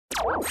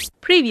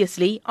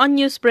Previously on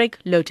Newsbreak,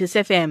 Lotus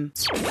FM.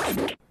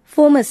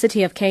 Former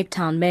City of Cape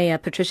Town Mayor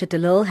Patricia de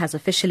Lille has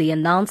officially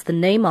announced the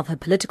name of her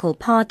political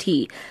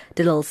party.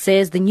 De Lille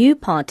says the new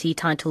party,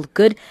 titled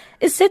Good,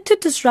 is set to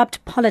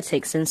disrupt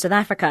politics in South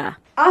Africa.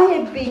 I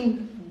have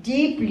been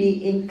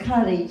deeply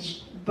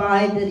encouraged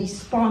by the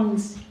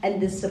response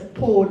and the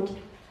support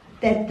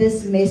that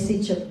this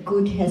message of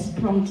good has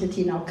prompted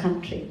in our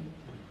country.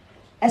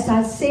 As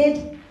I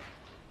said,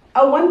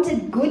 I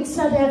wanted good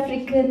South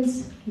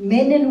Africans,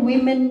 men and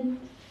women,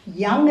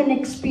 young and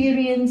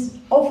experienced,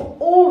 of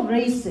all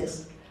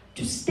races,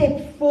 to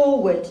step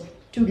forward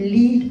to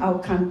lead our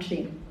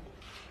country.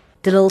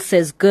 De Lille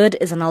says Good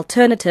is an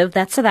alternative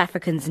that South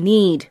Africans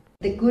need.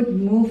 The Good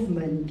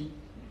movement,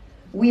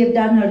 we have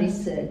done our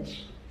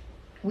research.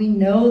 We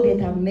know that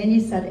there are many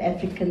South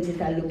Africans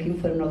that are looking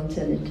for an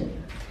alternative.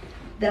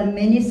 There are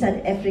many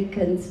South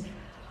Africans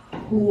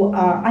who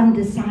are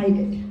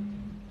undecided.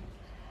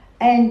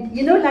 And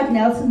like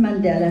Nelson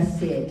Mandela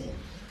said,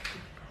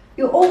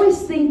 you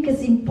always think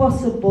it's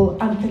impossible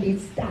until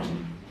it's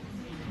done.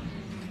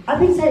 I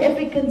think South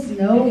Africans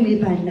know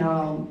me by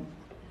now.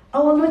 I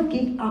will not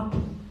give up.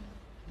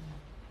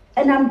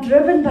 And I'm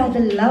driven by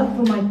the love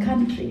for my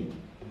country.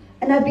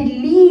 And I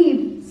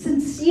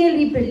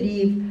sincerely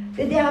believe,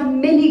 that there are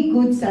many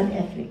good South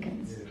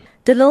Africans.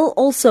 De Lille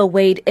also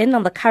weighed in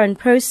on the current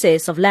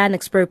process of land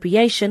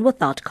expropriation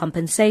without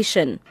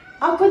compensation.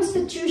 Our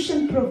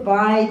constitution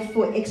provides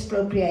for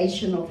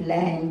expropriation of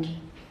land.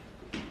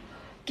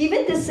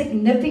 Given the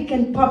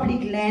significant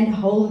public land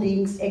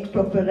holdings,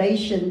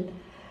 land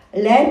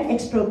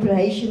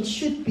expropriation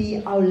should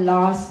be our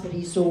last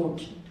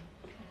resort.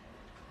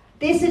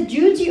 There's a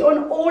duty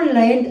on all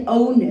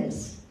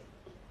landowners.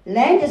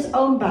 Land is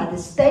owned by the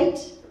state,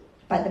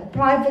 by the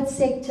private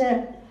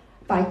sector,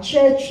 by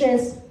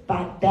churches,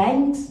 by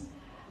banks,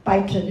 by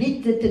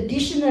the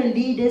traditional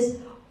leaders.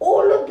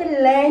 All of the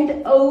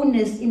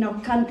landowners in our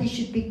country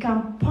should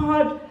become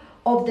part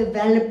of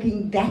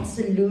developing that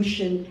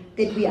solution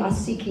that we are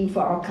seeking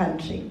for our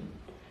country.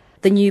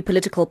 The new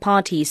political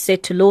party is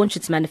set to launch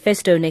its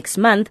manifesto next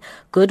month.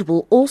 Good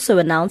will also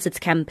announce its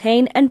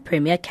campaign and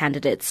premier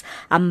candidates.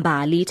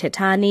 Mbali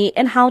Thethani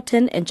in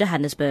Houghton in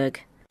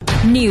Johannesburg.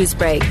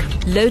 Newsbreak,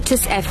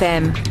 Lotus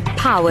FM,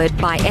 powered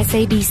by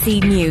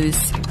SABC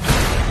News.